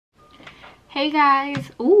Hey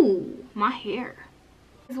guys, ooh, my hair.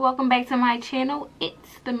 Welcome back to my channel.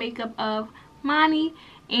 It's the makeup of Mani,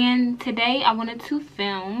 and today I wanted to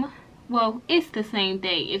film, well, it's the same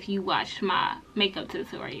day if you watched my makeup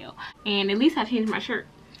tutorial, and at least I changed my shirt.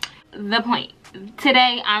 The point,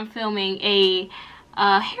 today I'm filming a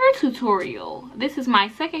hair tutorial. This is my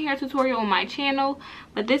second hair tutorial on my channel,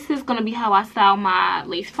 but this is gonna be how I style my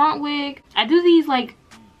lace front wig. I do these like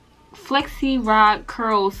flexi rod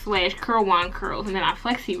curls slash curl wand curls, and then I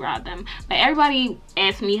flexi rod them. But everybody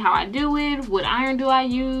asks me how I do it, what iron do I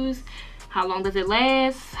use, how long does it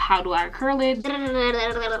last, how do I curl it.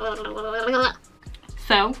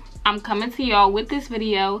 So I'm coming to y'all with this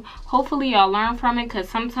video. Hopefully y'all learn from it, because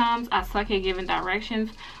sometimes I suck at giving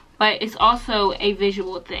directions, but it's also a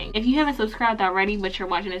visual thing. If you haven't subscribed already but you're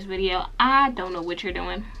watching this video, I don't know what you're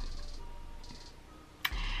doing.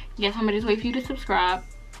 Guess I'm gonna just wait for you to subscribe.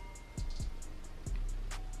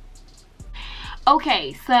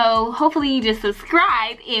 Okay, so hopefully you just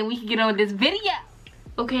subscribe and we can get on with this video.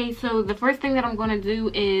 Okay, so the first thing that I'm going to do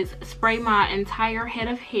is spray my entire head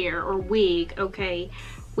of hair or wig, okay,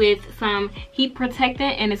 with some heat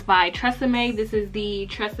protectant, and it's by Tresemme. This is the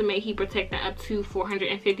Tresemme heat protectant up to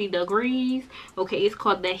 450 degrees. Okay, it's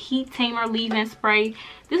called the Heat Tamer Leave-In Spray.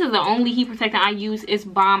 This is the only heat protectant I use. It's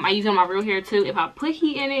bomb. I use it on my real hair too if I put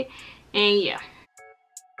heat in it, and yeah.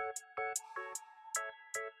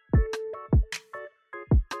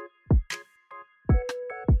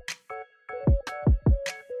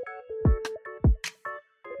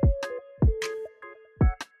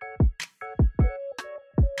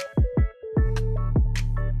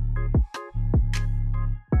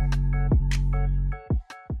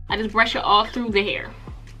 I just brush it all through the hair.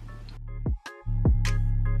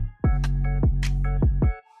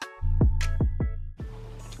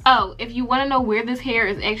 Oh, if you want to know where this hair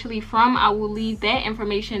is actually from, I will leave that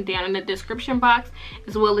information down in the description box,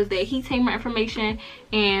 as well as the heat tamer information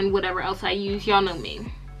and whatever else I use. Y'all know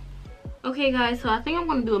me. Okay guys, so I think I'm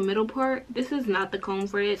going to do a middle part. This is not the comb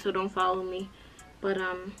braid, so don't follow me. But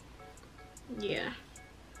yeah.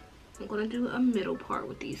 I'm gonna do a middle part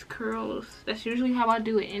with these curls. That's usually how I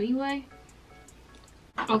do it anyway.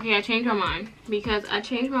 Okay, I changed my mind because I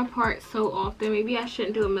change my part so often. Maybe I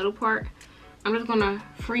shouldn't do a middle part. I'm just gonna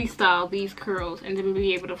freestyle these curls and then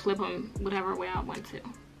be able to flip them whatever way I want to.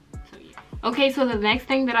 So yeah. Okay, so the next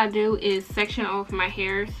thing that I do is section off my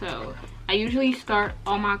hair. So I usually start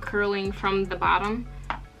all my curling from the bottom.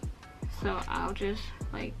 So I'll just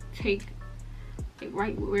like take like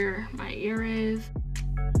right where my ear is.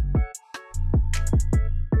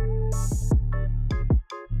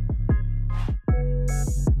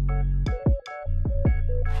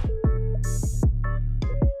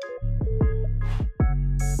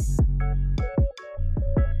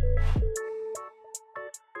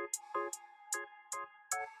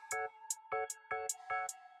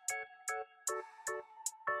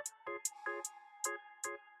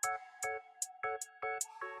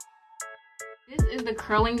 This is the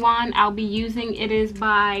curling wand I'll be using. It is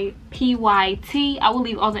by PYT. I will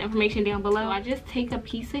leave all the information down below. I just take a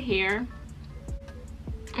piece of hair.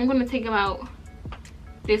 I'm going to take about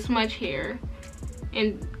this much hair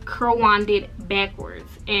and curl wand it backwards.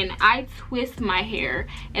 And I twist my hair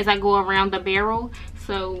as I go around the barrel.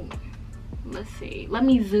 So let's see. Let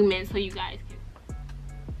me zoom in so you guys can.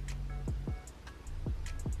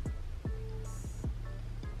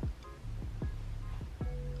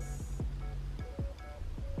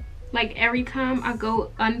 Like every time I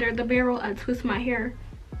go under the barrel, I twist my hair.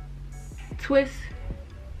 Twist,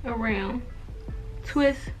 around,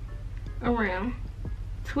 twist, around,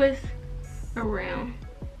 twist, around,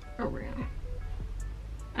 around.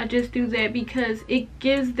 I just do that because it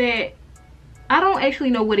gives that, I don't actually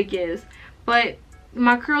know what it gives, but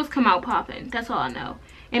my curls come out popping. That's all I know.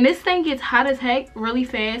 And this thing gets hot as heck really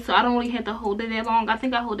fast, so I don't really have to hold it that long. I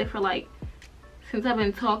think I hold it for like, since I've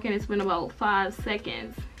been talking, it's been about 5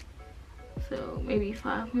 seconds. So maybe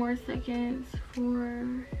 5 more seconds.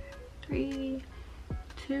 4, 3,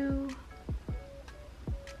 2,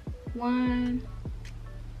 1,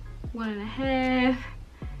 1.5.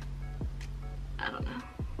 I don't know.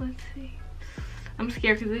 Let's see. I'm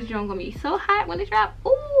scared because this joint gonna be so hot when it drops.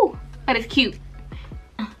 Ooh, but it's cute.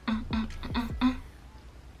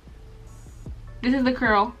 This is the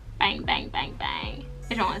curl. Bang, bang, bang, bang.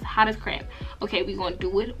 This joint is hot as crap. Okay, we're gonna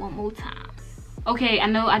do it one more time. Okay, I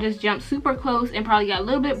know I just jumped super close and probably got a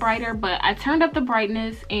little bit brighter, but I turned up the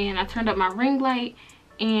brightness and I turned up my ring light,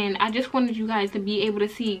 and I just wanted you guys to be able to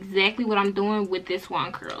see exactly what I'm doing with this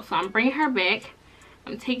wand curl. So I'm bringing her back.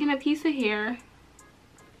 I'm taking a piece of hair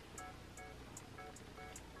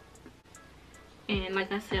And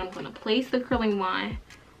like I said, I'm going to place the curling wand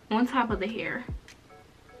on top of the hair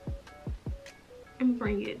and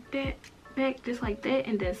bring it back just like that,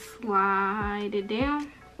 and then slide it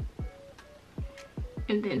down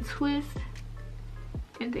and then twist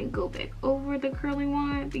and then go back over the curling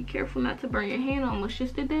wand. Be careful not to burn your hand. I almost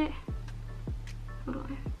just did that. Hold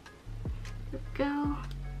on. There we go.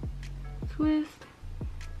 Twist.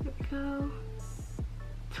 There we go.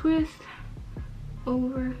 Twist.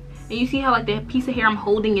 Over. And you see how like that piece of hair I'm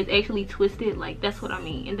holding is actually twisted? Like, that's what I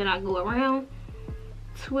mean. And then I go around,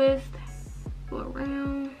 twist, go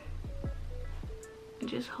around, and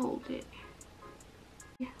just hold it.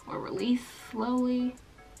 Or release slowly.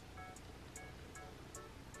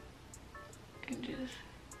 And just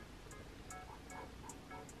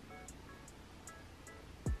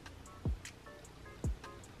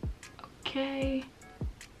okay,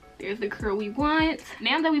 there's the curl we want.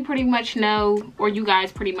 Now that we pretty much know, or you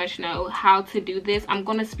guys pretty much know how to do this, I'm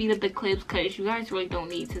gonna speed up the clips because you guys really don't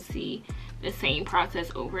need to see the same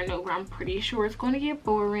process over and over. I'm pretty sure it's going to get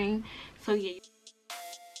boring. So yeah.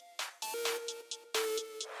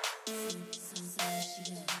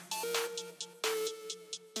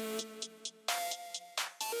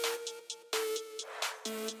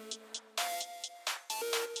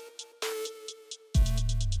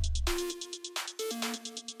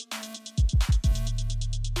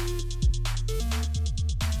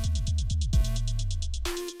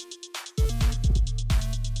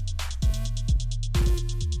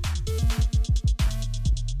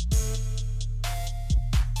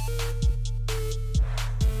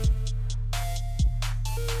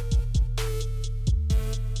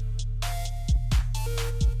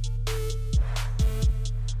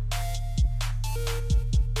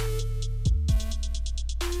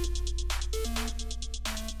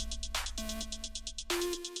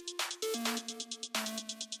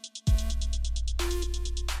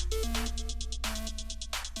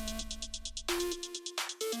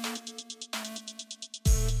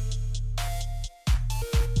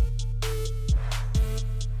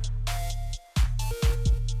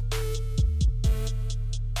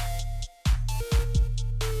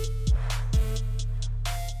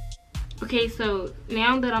 Okay, so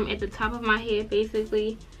now that I'm at the top of my head,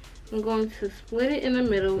 basically, I'm going to split it in the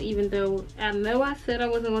middle, even though I know I said I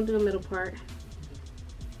wasn't going to do a middle part.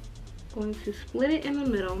 I'm going to split it in the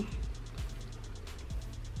middle.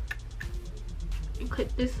 And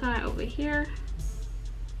put this side over here.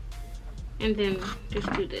 And then just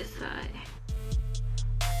do this side.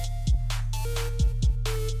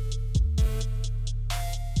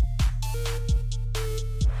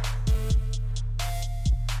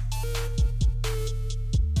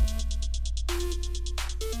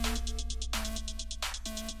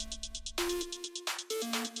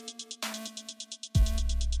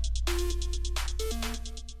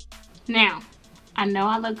 Now, I know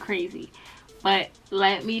I look crazy, but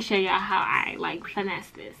let me show y'all how I like finesse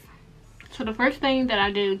this. So the first thing that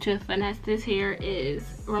I do to finesse this hair is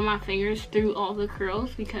run my fingers through all the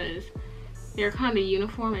curls because they're kind of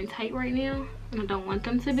uniform and tight right now, and I don't want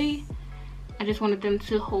them to be. I just wanted them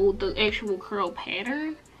to hold the actual curl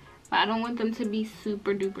pattern, but I don't want them to be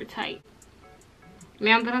super duper tight.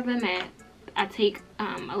 Now that I've done that, I take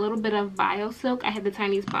a little bit of Bio Silk. I had the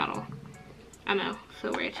tiniest bottle. I know,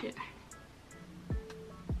 so ratchet.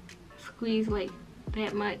 Squeeze like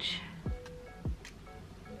that much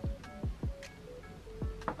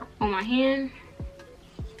on my hand,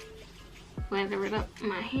 lather it up in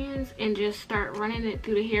my hands, and just start running it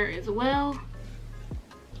through the hair as well.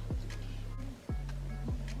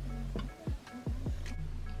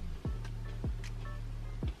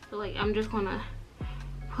 So like I'm just gonna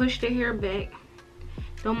push the hair back.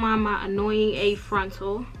 Don't mind my annoying A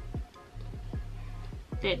frontal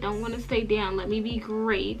that don't want to stay down. Let me be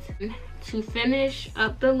great. To finish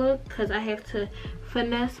up the look, because I have to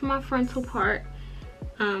finesse my frontal part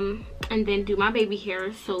and then do my baby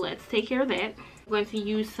hairs, so let's take care of that. I'm going to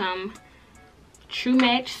use some True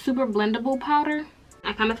Match Super Blendable Powder.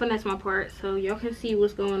 I kind of finesse my part so y'all can see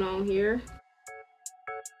what's going on here.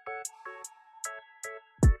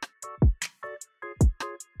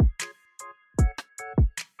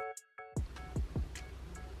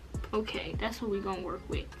 Okay, that's what we're gonna work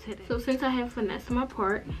with today. So since I have finessed my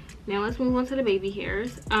part, now let's move on to the baby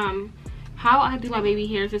hairs. How I do my baby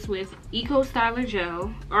hairs is with Eco Styler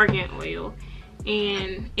Gel, argan oil,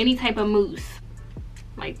 and any type of mousse.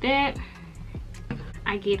 Like that.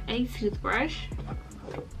 I get a toothbrush.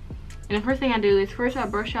 And the first thing I do is first I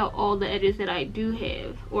brush out all the edges that I do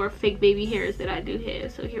have, or fake baby hairs that I do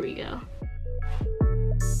have. So here we go.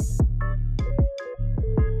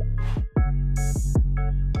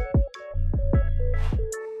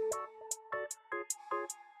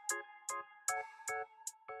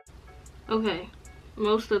 Okay,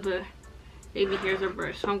 most of the baby hairs are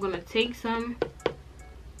brushed, so I'm gonna take some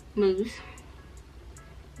mousse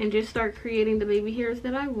and just start creating the baby hairs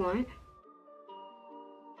that I want.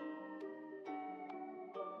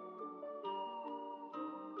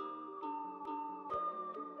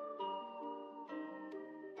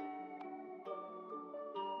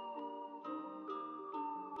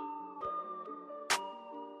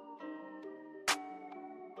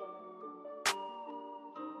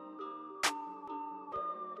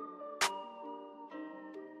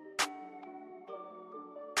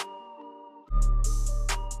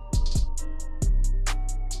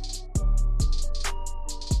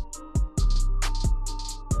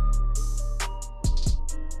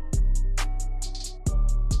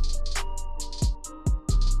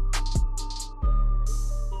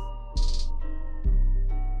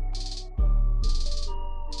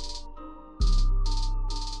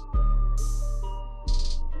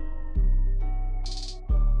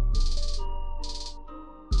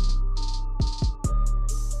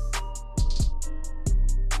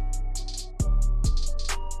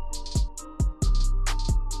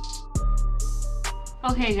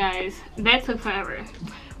 Okay guys, that took forever,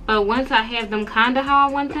 but once I have them kind of how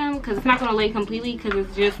I want them, because it's not going to lay completely because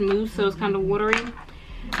it's just mousse, so it's kind of watery,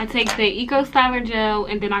 I take the Eco Styler gel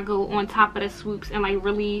and then I go on top of the swoops and like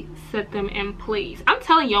really set them in place. I'm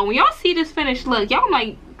telling y'all, when y'all see this finished look, y'all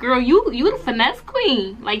like, girl, you the finesse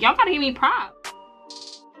queen. Like, y'all gotta give me props.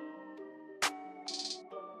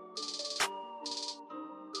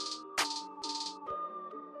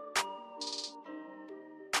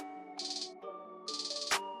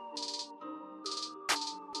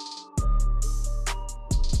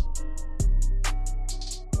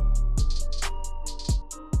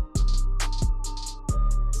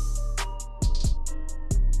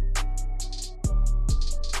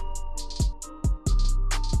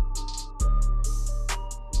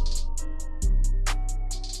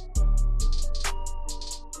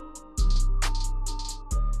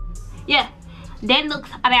 Yeah, that looks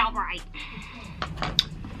about right.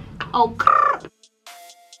 Oh,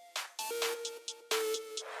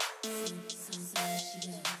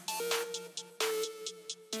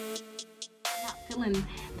 not feeling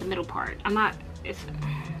the middle part. I'm not. It's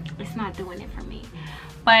not doing it for me.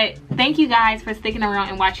 But thank you guys for sticking around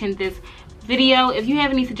and watching this video. If you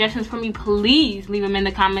have any suggestions for me, please leave them in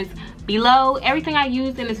the comments below. Everything I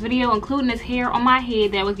used in this video, including this hair on my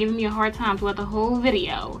head that was giving me a hard time throughout the whole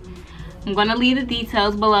video, I'm gonna leave the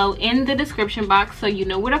details below in the description box so you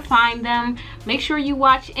know where to find them. Make sure you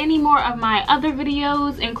watch any more of my other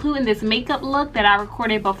videos, including this makeup look that I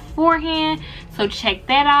recorded beforehand, so check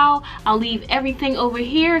that out. I'll leave everything over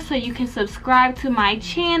here so you can subscribe to my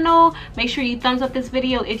channel. Make sure you thumbs up this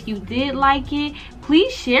video if you did like it.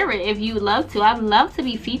 Please share it if you would love to. I'd love to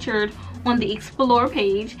be featured on the Explore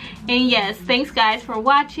page. And yes, thanks guys for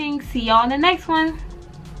watching. See y'all in the next one.